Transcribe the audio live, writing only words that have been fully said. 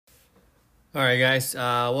All right, guys.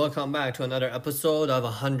 Welcome back to another episode of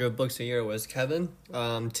 100 Books a Year with Kevin.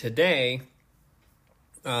 Today,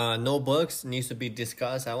 no books needs to be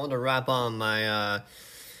discussed. I want to wrap on my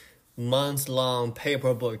months-long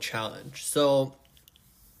paper book challenge. So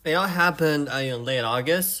it all happened in late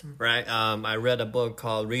August, right? I read a book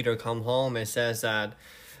called Reader Come Home. It says that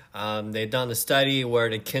they've done a study where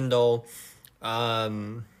the Kindle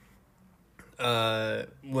when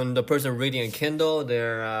the person reading a Kindle,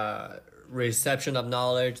 their reception of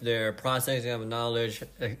knowledge, their processing of knowledge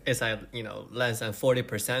is like less than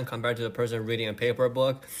 40% compared to the person reading a paper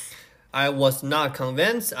book. I was not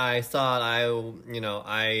convinced. I thought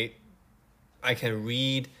I can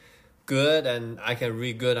read good and I can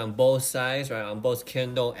read good on both sides, right? On both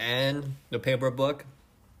Kindle and the paper book.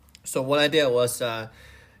 So what I did was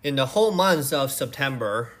in the whole month of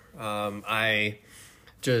September, I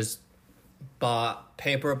just bought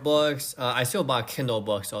paper books. I still bought Kindle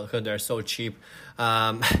books because they're so cheap.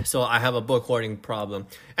 So I have a book hoarding problem.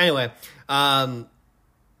 Anyway,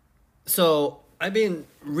 so I've been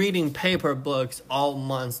reading paper books all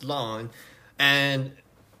month long, and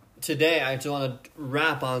today I just want to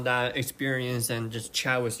wrap on that experience and just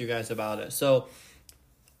chat with you guys about it. So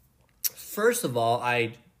first of all,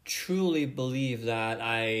 I truly believe that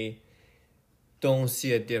I don't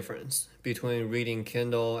see a difference between reading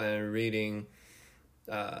Kindle and reading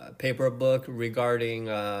paper book regarding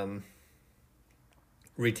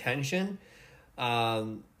retention.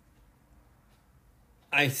 I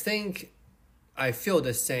think I feel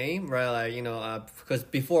the same, right? Because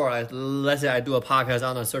before let's say I do a podcast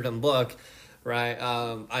on a certain book, right?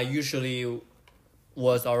 I usually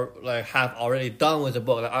have already done with the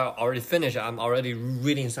book. I already finished it. I'm already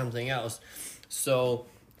reading something else. So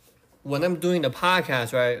when I'm doing the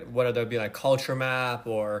podcast, right, whether there be like Culture Map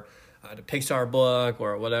or the Pixar book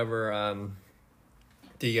or whatever,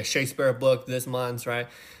 the Shakespeare book this month, right,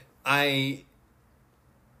 I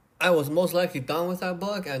was most likely done with that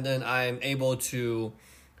book, and then I'm able to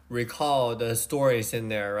recall the stories in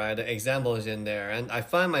there, right, the examples in there, and I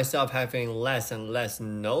find myself having less and less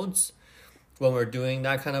notes when we're doing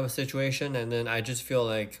that kind of a situation, and then I just feel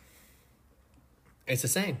like it's the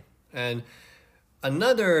same. And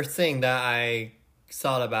another thing that I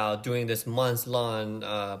thought about doing this month-long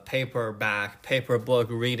paper book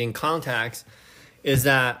reading context is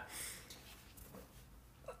that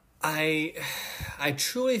I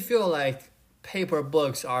truly feel like paper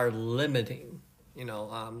books are limiting.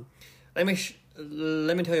 Let me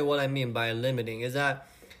tell you what I mean by limiting. Is that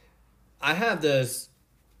I have this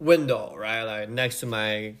window, right, like next to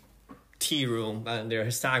my tea room, and they're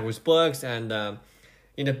stacked with books, and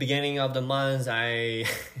in the beginning of the month, I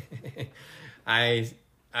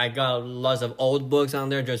I got lots of old books on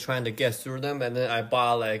there, just trying to get through them, and then I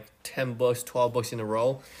bought like 10 books, 12 books in a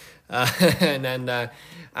row, and then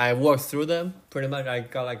I worked through them. Pretty much, I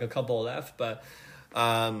got like a couple left, but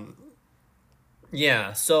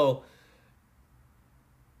yeah. So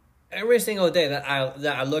every single day that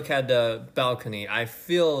I look at the balcony, I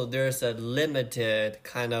feel there's a limited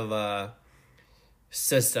kind of a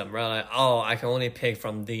system, right? Like, oh, I can only pick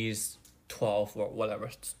from these 12 or whatever,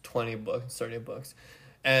 20 books, 30 books.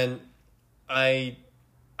 And I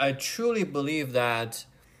I truly believe that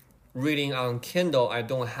reading on Kindle, I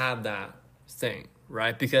don't have that thing,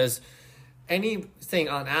 right? Because anything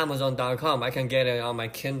on Amazon.com, I can get it on my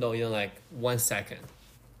Kindle in like 1 second,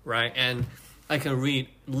 right? And I can read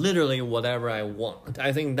literally whatever I want.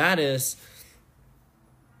 I think that is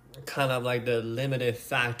kind of like the limited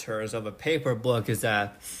factors of a paper book is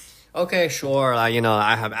that okay, sure, I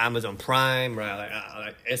have Amazon Prime, right?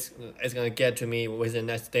 Like it's gonna get to me within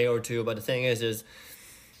the next day or two. But the thing is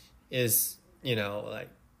like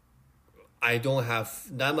I don't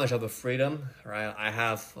have that much of a freedom, right? I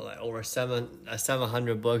have like over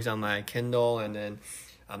 700 books on my Kindle, and then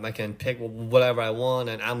I can pick whatever I want.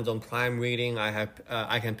 And Amazon Prime reading, I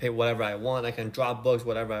can pick whatever I want. I can drop books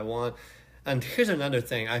whatever I want. And here's another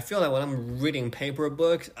thing: I feel like when I'm reading paper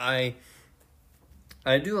books, I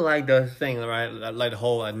do like the thing, right? Like the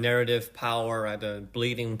whole narrative power, right? The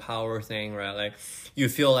bleeding power thing, right? Like you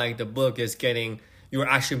feel like the book is you're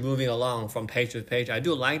actually moving along from page to page. I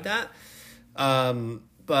do like that.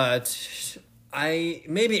 But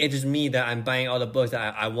maybe it's just me that I'm buying all the books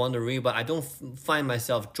that I want to read, but I don't find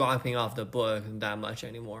myself dropping off the book that much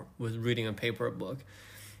anymore with reading a paper book.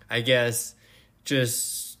 I guess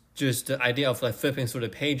just the idea of like flipping through the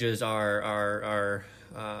pages are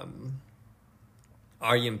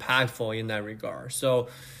impactful in that regard. So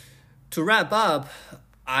to wrap up,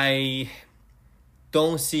 I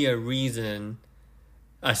don't see a reason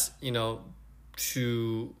as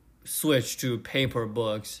to switch to paper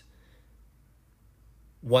books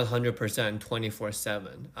 100%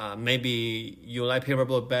 24/7. Maybe you like paper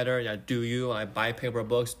book better. Yeah, do you? I buy paper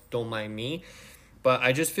books. Don't mind me. But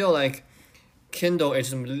I just feel like Kindle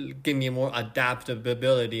is giving me more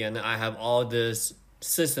adaptability, and I have all this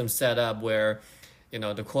system set up where,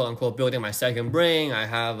 the quote unquote building my second brain. I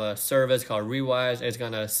have a service called Rewise. It's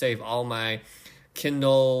gonna save all my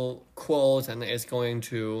Kindle quotes, and it's going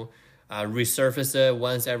to resurface it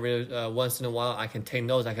once in a while. I can take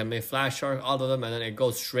notes. I can make flashcards out of them, and then it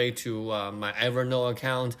goes straight to my Evernote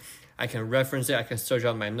account. I can reference it. I can search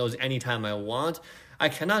out my notes anytime I want. I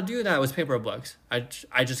cannot do that with paper books. I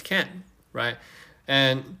just can't, right?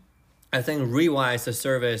 And I think Rewise, the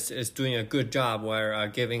service, is doing a good job where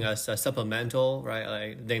giving us a supplemental, right?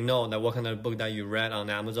 Like they know that what kind of book that you read on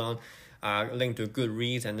Amazon, linked to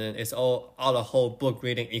Goodreads, and then it's all a whole book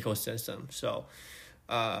reading ecosystem. So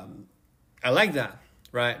I like that,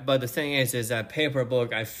 right? But the thing is that paper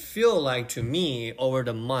book, I feel like to me over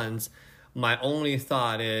the months, my only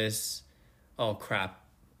thought is, oh crap,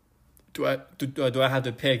 do I have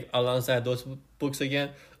to pick alongside those books again?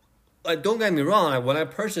 Like, don't get me wrong. Like, when I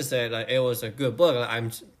purchased it, like, it was a good book.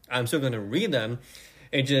 Like, I'm still gonna read them.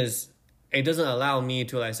 It doesn't allow me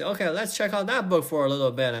to like say, okay, let's check out that book for a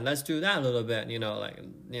little bit and let's do that a little bit. Kind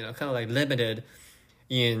of like limited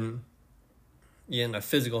in a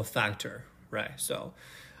physical factor, right? So,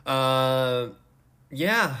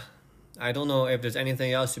 yeah, I don't know if there's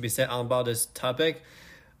anything else to be said about this topic.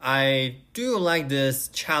 I do like this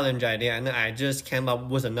challenge idea, and I just came up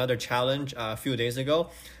with another challenge a few days ago,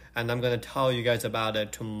 and I'm going to tell you guys about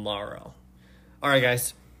it tomorrow. All right,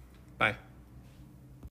 guys.